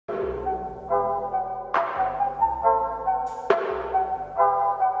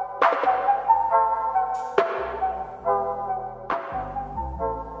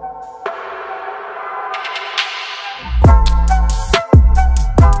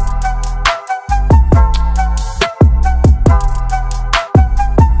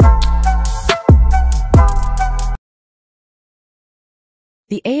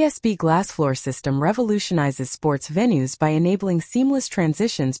The ASB GlassFloor system revolutionizes sports venues by enabling seamless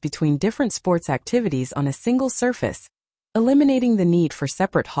transitions between different sports activities on a single surface, eliminating the need for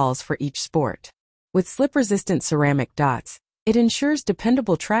separate halls for each sport. With slip-resistant ceramic dots, it ensures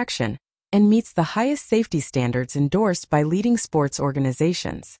dependable traction and meets the highest safety standards endorsed by leading sports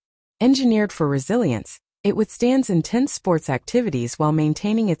organizations. Engineered for resilience, it withstands intense sports activities while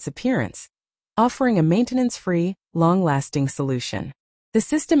maintaining its appearance, offering a maintenance-free, long-lasting solution. The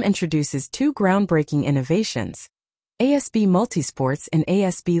system introduces two groundbreaking innovations: ASB Multisports and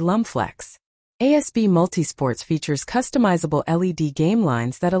ASB Lumflex. ASB Multisports features customizable LED game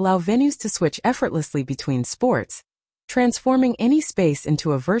lines that allow venues to switch effortlessly between sports, transforming any space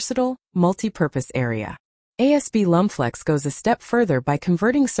into a versatile, multi-purpose area. ASB Lumflex goes a step further by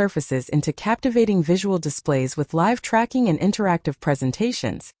converting surfaces into captivating visual displays with live tracking and interactive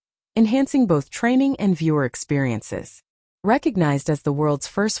presentations, enhancing both training and viewer experiences. Recognized as the world's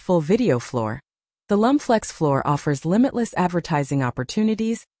first full video floor, the Lumflex floor offers limitless advertising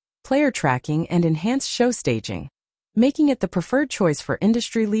opportunities, player tracking, and enhanced show staging, making it the preferred choice for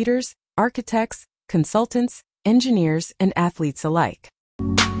industry leaders, architects, consultants, engineers, and athletes alike.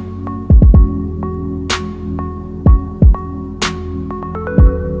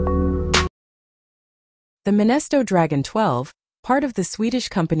 The Minesto Dragon 12, part of the Swedish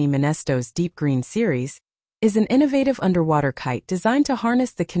company Minesto's Deep Green series, is an innovative underwater kite designed to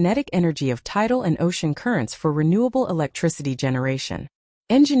harness the kinetic energy of tidal and ocean currents for renewable electricity generation.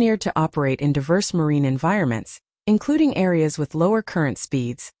 Engineered to operate in diverse marine environments, including areas with lower current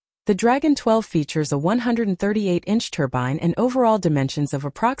speeds, the Dragon 12 features a 138-inch turbine and overall dimensions of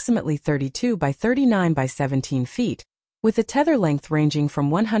approximately 32 by 39 by 17 feet, with a tether length ranging from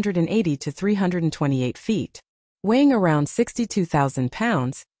 180 to 328 feet. Weighing around 62,000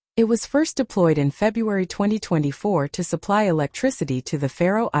 pounds, it was first deployed in February 2024 to supply electricity to the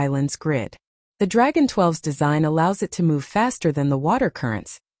Faroe Islands grid. The Dragon 12's design allows it to move faster than the water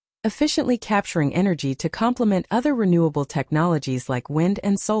currents, efficiently capturing energy to complement other renewable technologies like wind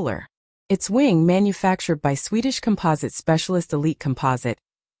and solar. Its wing, manufactured by Swedish composite specialist Elite Composite,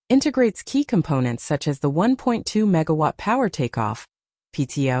 integrates key components such as the 1.2 megawatt power takeoff,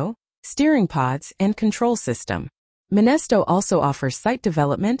 PTO, steering pods, and control system. Minesto also offers site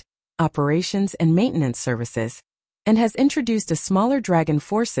development, operations, and maintenance services, and has introduced a smaller Dragon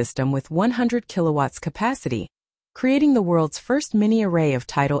 4 system with 100 kilowatts capacity, creating the world's first mini array of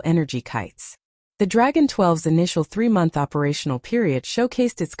tidal energy kites. The Dragon 12's initial 3-month operational period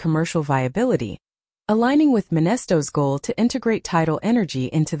showcased its commercial viability, aligning with Minesto's goal to integrate tidal energy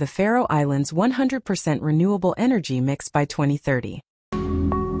into the Faroe Islands' 100% renewable energy mix by 2030.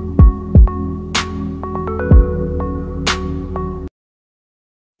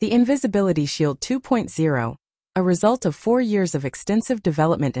 The Invisibility Shield 2.0, a result of 4 years of extensive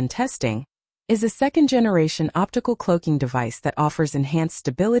development and testing, is a second-generation optical cloaking device that offers enhanced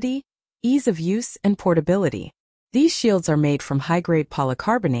stability, ease of use, and portability. These shields are made from high-grade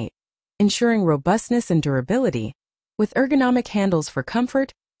polycarbonate, ensuring robustness and durability, with ergonomic handles for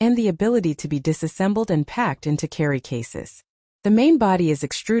comfort and the ability to be disassembled and packed into carry cases. The main body is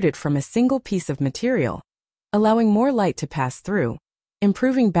extruded from a single piece of material, allowing more light to pass through,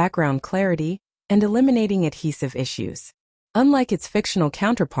 improving background clarity, and eliminating adhesive issues. Unlike its fictional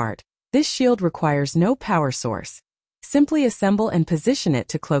counterpart, this shield requires no power source. Simply assemble and position it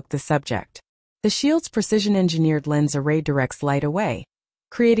to cloak the subject. The shield's precision-engineered lens array directs light away,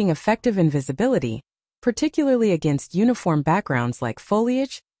 creating effective invisibility, particularly against uniform backgrounds like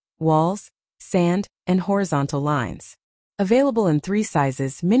foliage, walls, sand, and horizontal lines. Available in 3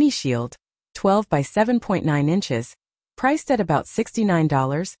 sizes: mini shield, 12 by 7.9 inches, priced at about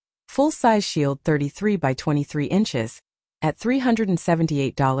 $69, full-size shield 33 by 23 inches, at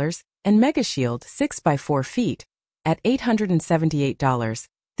 $378, and mega shield 6 by 4 feet, at $878.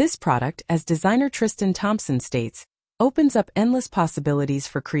 This product, as designer Tristan Thompson states, opens up endless possibilities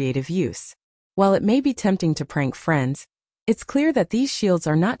for creative use. While it may be tempting to prank friends, it's clear that these shields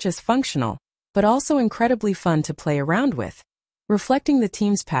are not just functional, but also incredibly fun to play around with, reflecting the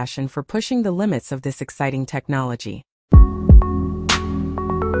team's passion for pushing the limits of this exciting technology.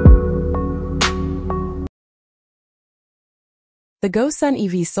 The GoSun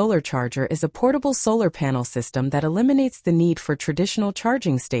EV Solar Charger is a portable solar panel system that eliminates the need for traditional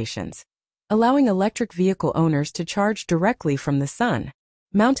charging stations, allowing electric vehicle owners to charge directly from the sun.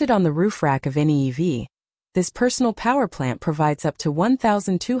 Mounted on the roof rack of any EV, this personal power plant provides up to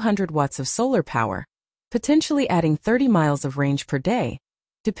 1,200 watts of solar power, potentially adding 30 miles of range per day,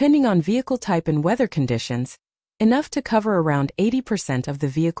 depending on vehicle type and weather conditions, enough to cover around 80% of the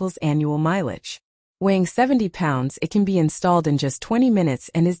vehicle's annual mileage. Weighing 70 pounds, it can be installed in just 20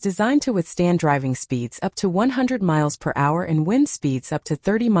 minutes and is designed to withstand driving speeds up to 100 miles per hour and wind speeds up to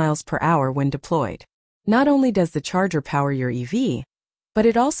 30 miles per hour when deployed. Not only does the charger power your EV, but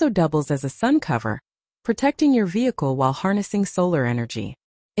it also doubles as a sun cover, protecting your vehicle while harnessing solar energy.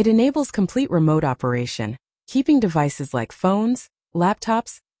 It enables complete remote operation, keeping devices like phones,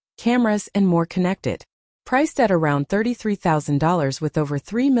 laptops, cameras, and more connected. Priced at around $33,000 with over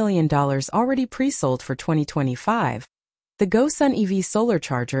 $3 million already pre-sold for 2025, the GoSun EV solar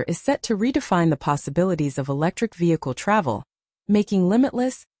charger is set to redefine the possibilities of electric vehicle travel, making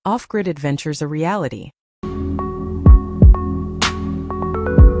limitless, off-grid adventures a reality.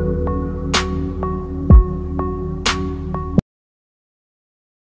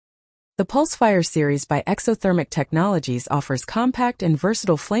 The Pulsefire series by Exothermic Technologies offers compact and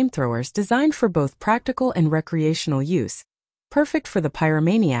versatile flamethrowers designed for both practical and recreational use, perfect for the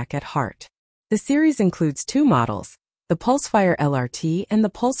pyromaniac at heart. The series includes two models, the Pulsefire LRT and the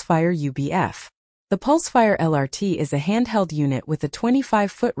Pulsefire UBF. The Pulsefire LRT is a handheld unit with a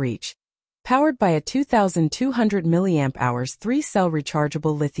 25-foot reach, powered by a 2,200 mAh 3-cell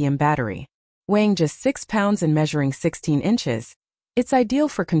rechargeable lithium battery. Weighing just 6 pounds and measuring 16 inches, it's ideal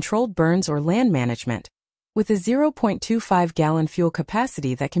for controlled burns or land management, with a 0.25-gallon fuel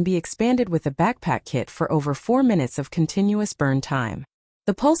capacity that can be expanded with a backpack kit for over 4 minutes of continuous burn time.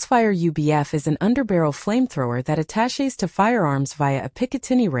 The Pulsefire UBF is an underbarrel flamethrower that attaches to firearms via a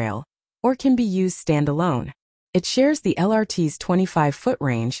Picatinny rail, or can be used standalone. It shares the LRT's 25-foot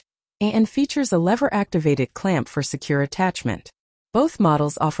range and features a lever-activated clamp for secure attachment. Both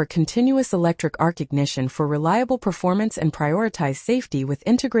models offer continuous electric arc ignition for reliable performance and prioritize safety with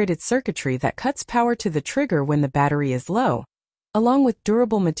integrated circuitry that cuts power to the trigger when the battery is low, along with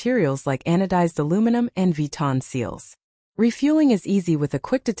durable materials like anodized aluminum and Vuitton seals. Refueling is easy with a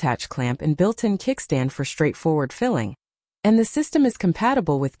quick-detach clamp and built-in kickstand for straightforward filling, and the system is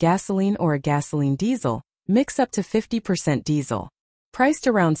compatible with gasoline or a gasoline diesel, mix up to 50% diesel. Priced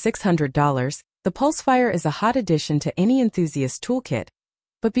around $600, the Pulsefire is a hot addition to any enthusiast toolkit,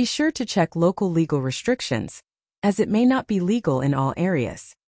 but be sure to check local legal restrictions, as it may not be legal in all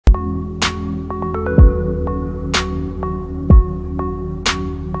areas.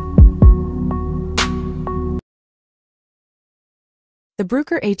 The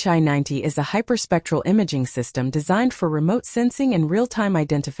Bruker HI90 is a hyperspectral imaging system designed for remote sensing and real-time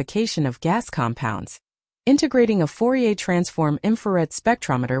identification of gas compounds, integrating a Fourier transform infrared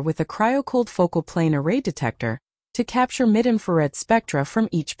spectrometer with a cryo-cooled focal plane array detector to capture mid-infrared spectra from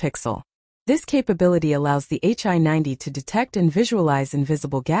each pixel. This capability allows the HI90 to detect and visualize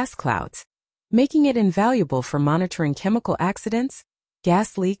invisible gas clouds, making it invaluable for monitoring chemical accidents,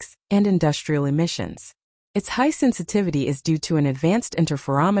 gas leaks, and industrial emissions. Its high sensitivity is due to an advanced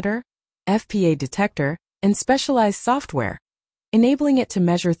interferometer, FPA detector, and specialized software, enabling it to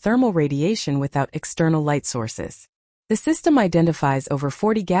measure thermal radiation without external light sources. The system identifies over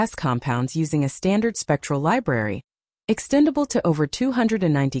 40 gas compounds using a standard spectral library, extendable to over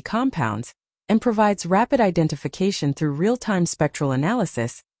 290 compounds, and provides rapid identification through real-time spectral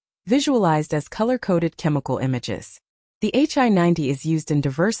analysis, visualized as color-coded chemical images. The HI90 is used in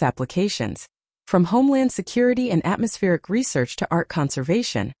diverse applications, from homeland security and atmospheric research to art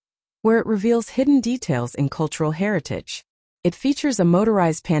conservation, where it reveals hidden details in cultural heritage. It features a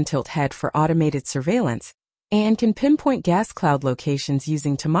motorized pan-tilt head for automated surveillance and can pinpoint gas cloud locations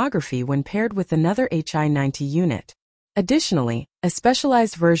using tomography when paired with another HI90 unit. Additionally, a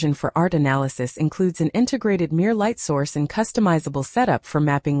specialized version for art analysis includes an integrated mirror light source and customizable setup for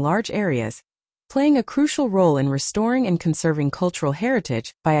mapping large areas, playing a crucial role in restoring and conserving cultural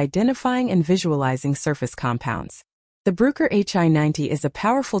heritage by identifying and visualizing surface compounds. The Bruker HI90 is a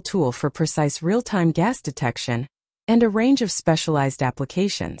powerful tool for precise real-time gas detection and a range of specialized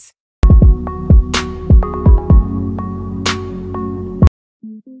applications.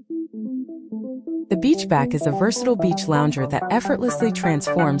 The BeachBack is a versatile beach lounger that effortlessly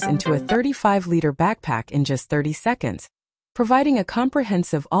transforms into a 35-liter backpack in just 30 seconds, providing a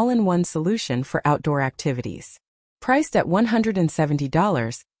comprehensive all-in-one solution for outdoor activities. Priced at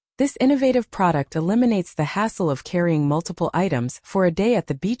 $170, this innovative product eliminates the hassle of carrying multiple items for a day at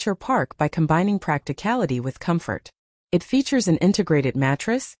the beach or park by combining practicality with comfort. It features an integrated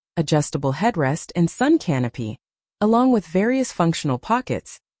mattress, adjustable headrest, and sun canopy, along with various functional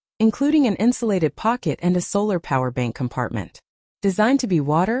pockets, including an insulated pocket and a solar power bank compartment. Designed to be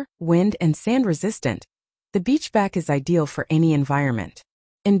water, wind, and sand resistant, the BeachBack is ideal for any environment.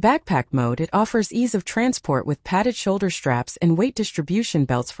 In backpack mode, it offers ease of transport with padded shoulder straps and weight distribution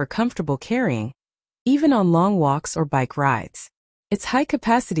belts for comfortable carrying, even on long walks or bike rides. Its high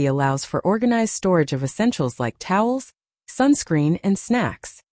capacity allows for organized storage of essentials like towels, sunscreen, and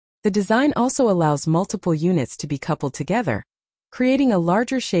snacks. The design also allows multiple units to be coupled together, creating a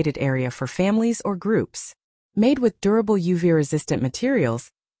larger shaded area for families or groups. Made with durable UV-resistant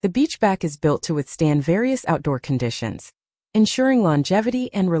materials, the BeachBack is built to withstand various outdoor conditions, ensuring longevity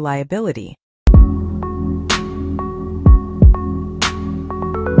and reliability.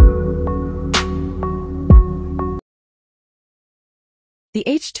 The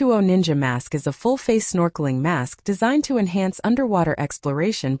H2O Ninja Mask is a full-face snorkeling mask designed to enhance underwater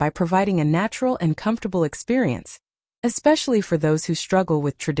exploration by providing a natural and comfortable experience, especially for those who struggle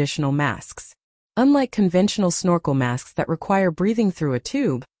with traditional masks. Unlike conventional snorkel masks that require breathing through a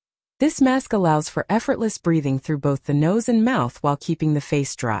tube, this mask allows for effortless breathing through both the nose and mouth while keeping the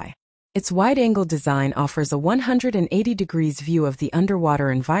face dry. Its wide-angle design offers a 180 degrees view of the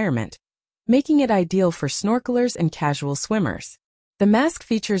underwater environment, making it ideal for snorkelers and casual swimmers. The mask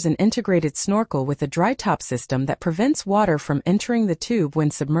features an integrated snorkel with a dry top system that prevents water from entering the tube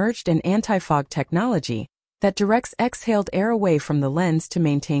when submerged, and anti-fog technology that directs exhaled air away from the lens to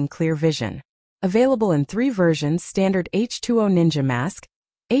maintain clear vision. Available in 3 versions: standard H2O Ninja Mask,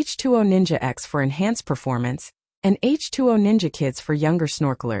 H2O Ninja X for enhanced performance, and H2O Ninja Kids for younger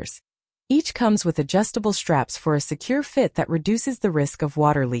snorkelers. Each comes with adjustable straps for a secure fit that reduces the risk of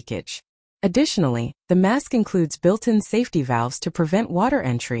water leakage. Additionally, the mask includes built-in safety valves to prevent water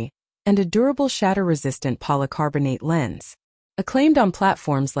entry and a durable shatter-resistant polycarbonate lens. Acclaimed on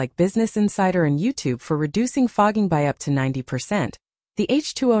platforms like Business Insider and YouTube for reducing fogging by up to 90%, the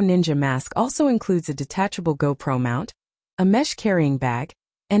H2O Ninja Mask also includes a detachable GoPro mount, a mesh carrying bag,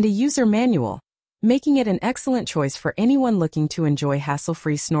 and a user manual, making it an excellent choice for anyone looking to enjoy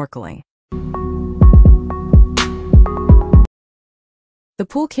hassle-free snorkeling. The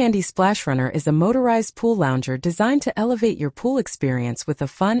PoolCandy SplashRunner is a motorized pool lounger designed to elevate your pool experience with a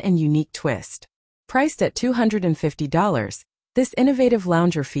fun and unique twist. Priced at $250, this innovative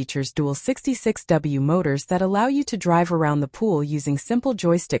lounger features dual 66W motors that allow you to drive around the pool using simple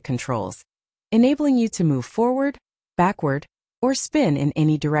joystick controls, enabling you to move forward, backward, or spin in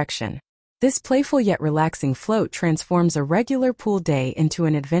any direction. This playful yet relaxing float transforms a regular pool day into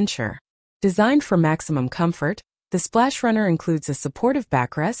an adventure. Designed for maximum comfort, the SplashRunner includes a supportive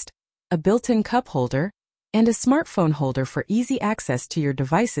backrest, a built-in cup holder, and a smartphone holder for easy access to your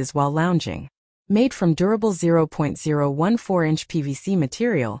devices while lounging. Made from durable 0.014-inch PVC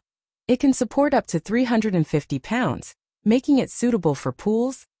material, it can support up to 350 pounds, making it suitable for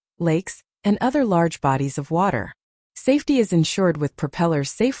pools, lakes, and other large bodies of water. Safety is ensured with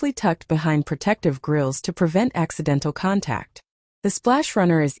propellers safely tucked behind protective grills to prevent accidental contact. The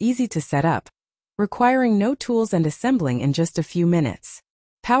SplashRunner is easy to set up, requiring no tools and assembling in just a few minutes.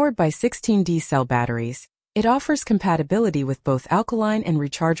 Powered by 16D cell batteries, it offers compatibility with both alkaline and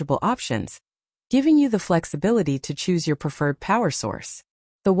rechargeable options, giving you the flexibility to choose your preferred power source.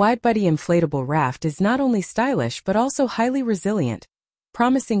 The wide-body inflatable raft is not only stylish but also highly resilient,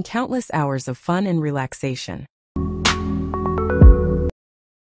 promising countless hours of fun and relaxation.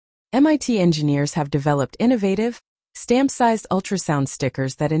 MIT engineers have developed innovative, stamp-sized ultrasound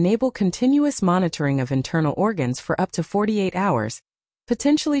stickers that enable continuous monitoring of internal organs for up to 48 hours,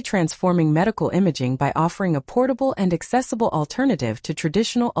 potentially transforming medical imaging by offering a portable and accessible alternative to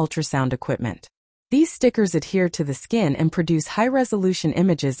traditional ultrasound equipment. These stickers adhere to the skin and produce high-resolution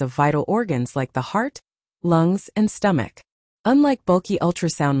images of vital organs like the heart, lungs, and stomach. Unlike bulky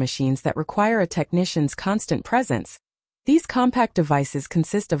ultrasound machines that require a technician's constant presence, these compact devices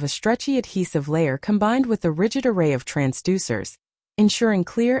consist of a stretchy adhesive layer combined with a rigid array of transducers, ensuring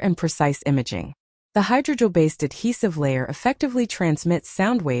clear and precise imaging. The hydrogel-based adhesive layer effectively transmits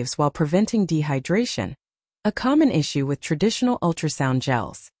sound waves while preventing dehydration, a common issue with traditional ultrasound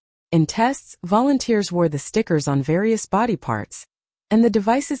gels. In tests, volunteers wore the stickers on various body parts, and the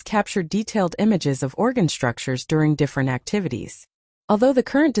devices captured detailed images of organ structures during different activities. Although the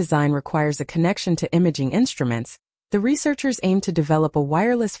current design requires a connection to imaging instruments, the researchers aim to develop a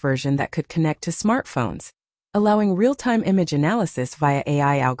wireless version that could connect to smartphones, allowing real-time image analysis via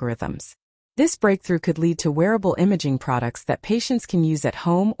AI algorithms. This breakthrough could lead to wearable imaging products that patients can use at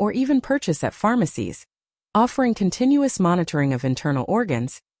home or even purchase at pharmacies, offering continuous monitoring of internal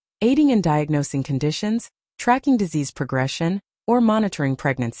organs, aiding in diagnosing conditions, tracking disease progression, or monitoring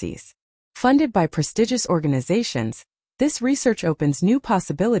pregnancies. Funded by prestigious organizations, this research opens new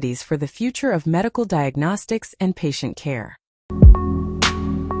possibilities for the future of medical diagnostics and patient care.